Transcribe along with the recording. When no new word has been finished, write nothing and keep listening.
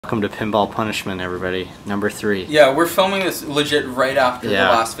welcome to Pinball Punishment, everybody. Number 3. Yeah, we're filming this legit right after the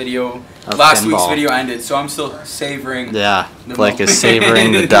last video. Last week's video ended, so I'm still savoring. Yeah, like is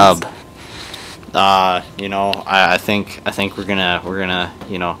savoring the dub. You know, I think we're gonna,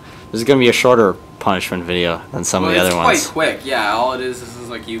 you know, this is gonna be a shorter punishment video than some of the other ones. It's quite quick. Yeah, all it is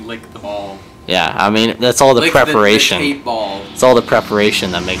like you lick the ball. Yeah, I mean that's all the preparation. The tape ball. It's all the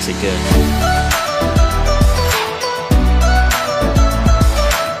preparation that makes it good.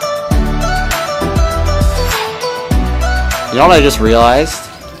 You know what I just realized?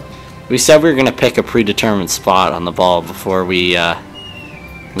 We said we were gonna pick a predetermined spot on the ball before we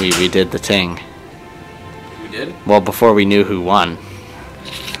did the thing. We did? Well, before we knew who won,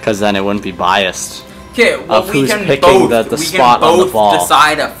 because then it wouldn't be biased. Okay, well, of who's picking the spot on the ball.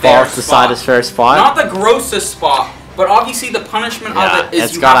 Decide a fair spot. Decide a fair spot. Not the grossest spot, but obviously the punishment of it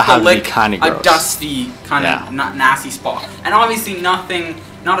is you have to lick a dusty, kind of nasty spot, and obviously not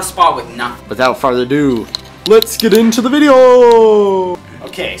a spot with nothing. Without further ado, let's get into the video!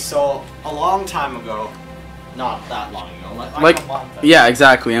 Okay, so a long time ago, not that long ago, like a month ago. Yeah,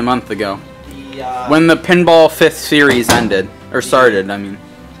 exactly, a month ago. When the Pinball 5th series ended, or started, I mean.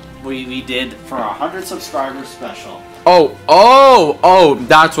 We did for a 100 subscribers special. Oh,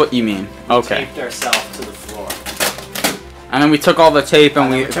 that's what you mean. Okay. We taped ourselves to the floor. And then we took all the tape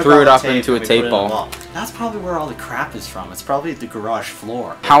and we threw it up into a tape ball. That's probably where all the crap is from. It's probably the garage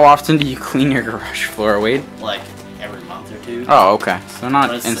floor. How often do you clean your garage floor, Wade? Like every month or two. Oh, okay. So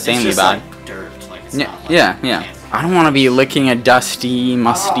not insanely it's just bad. Like dirt. Like it's yeah, not like yeah. I don't want to be licking a dusty,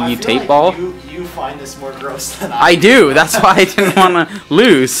 musty tape ball. You find this more gross than I do. That's why I didn't want to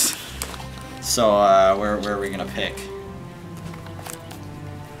lose. So where are we gonna pick?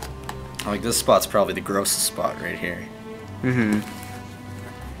 Like this spot's probably the grossest spot right here.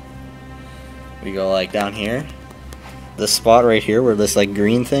 We go like down here. This spot right here where this like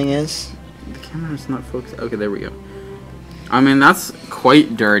green thing is. The camera's not focused. Okay, there we go. I mean, that's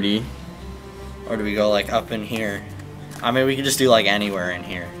quite dirty. Or do we go like up in here? I mean, we could just do like anywhere in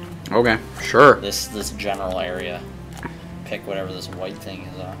here. Okay, sure. This general area. Pick whatever this white thing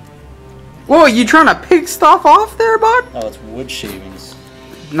is on. Whoa, you trying to pick stuff off there, bud? Oh, it's wood shavings.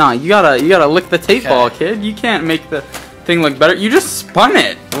 Nah, you gotta lick the tape ball, kid. You can't make the thing look better. You just spun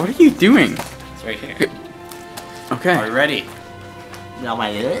it. What are you doing? It's right here. Okay. Are you ready? Now my,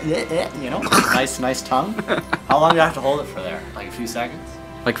 you know, nice tongue. How long do I have to hold it for there? Like a few seconds?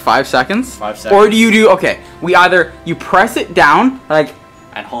 Like 5 seconds? 5 seconds. Or do you do, okay, you press it down, like.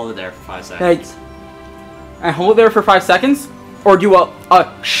 And hold it there for 5 seconds. And hold it there for 5 seconds? Or do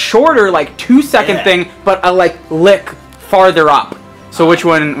a shorter, like 2-second thing, but a like lick farther up. So which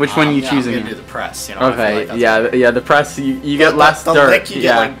one you choosing? I'm gonna do the press. You know. Okay. Like yeah. The press you get less dirt. Lick, you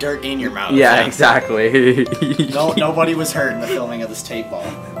get like dirt in your mouth. Yeah, exactly. Nobody was hurt in the filming of this tape ball.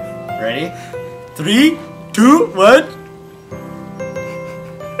 Ready? 3, 2, 1.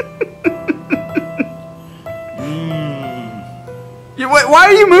 Why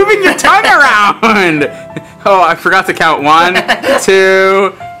are you moving your tongue around? Oh, I forgot to count. 1,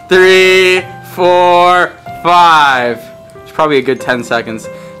 2, 3, 4, 5. It's probably a good 10 seconds.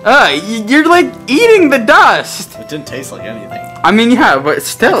 You're like eating the dust. It didn't taste like anything. I mean, yeah, but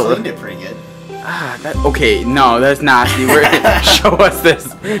still. I cleaned it pretty good. Okay, no, that's nasty. Show us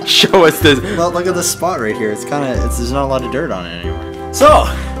this. Show us this. Well, look at this spot right here. It's kind of, there's not a lot of dirt on it anymore. So,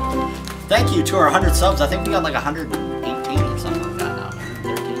 thank you to our 100 subs. I think we got like 118 or something like that now.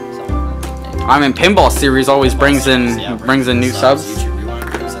 113, something like that. I mean, Pinball series always brings in new subs. YouTube Rewind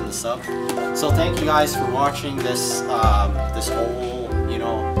brings in the sub. So thank you guys for watching this this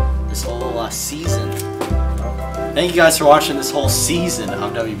whole season. Thank you guys for watching this whole season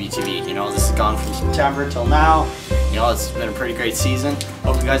of WBTV. You know, this has gone from September till now. You know, it's been a pretty great season.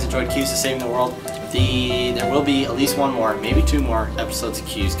 Hope you guys enjoyed Q's to Saving the World. There will be at least 1 more, maybe 2 more episodes of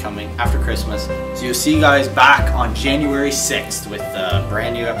Q's coming after Christmas. So you'll see you guys back on January 6th with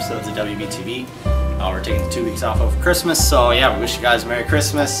brand new episodes of WBTV. We're taking 2 weeks off over Christmas, so yeah, we wish you guys a Merry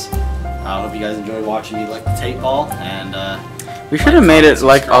Christmas. I hope you guys enjoyed watching me lick the tape ball, and we should have made it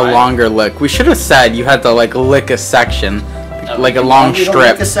like a longer lick. We should have said you had to like lick a section, like a long strip.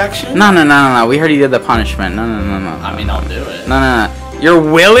 Lick a section? No. We already did the punishment. No. I mean, I'll do it. No. You're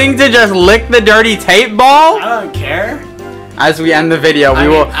willing to just lick the dirty tape ball? I don't care. As we end the video, we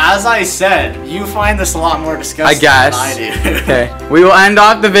will. As I said, you find this a lot more disgusting than I do. Okay. We will end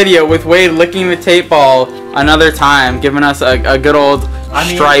off the video with Wade licking the tape ball another time, giving us a good old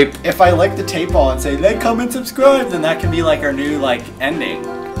stripe. If I lick the tape ball and say like, comment, subscribe, then that can be like our new like ending.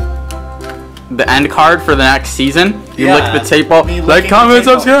 The end card for the next season. You lick the tape ball. Like, comment,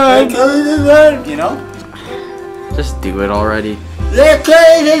 subscribe. You know. Just do it already.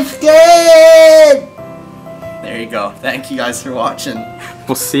 LICKS is scared! There you go. Thank you guys for watching.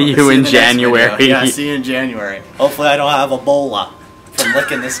 We'll see you in January. Yeah, see you in January. Hopefully I don't have Ebola from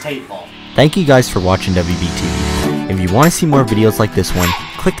licking this tape ball. Thank you guys for watching WBTV. If you want to see more videos like this one,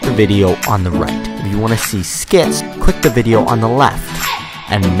 click the video on the right. If you want to see skits, click the video on the left.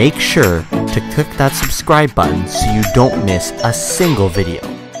 And make sure to click that subscribe button so you don't miss a single video.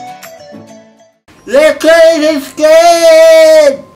 LICKS is scared!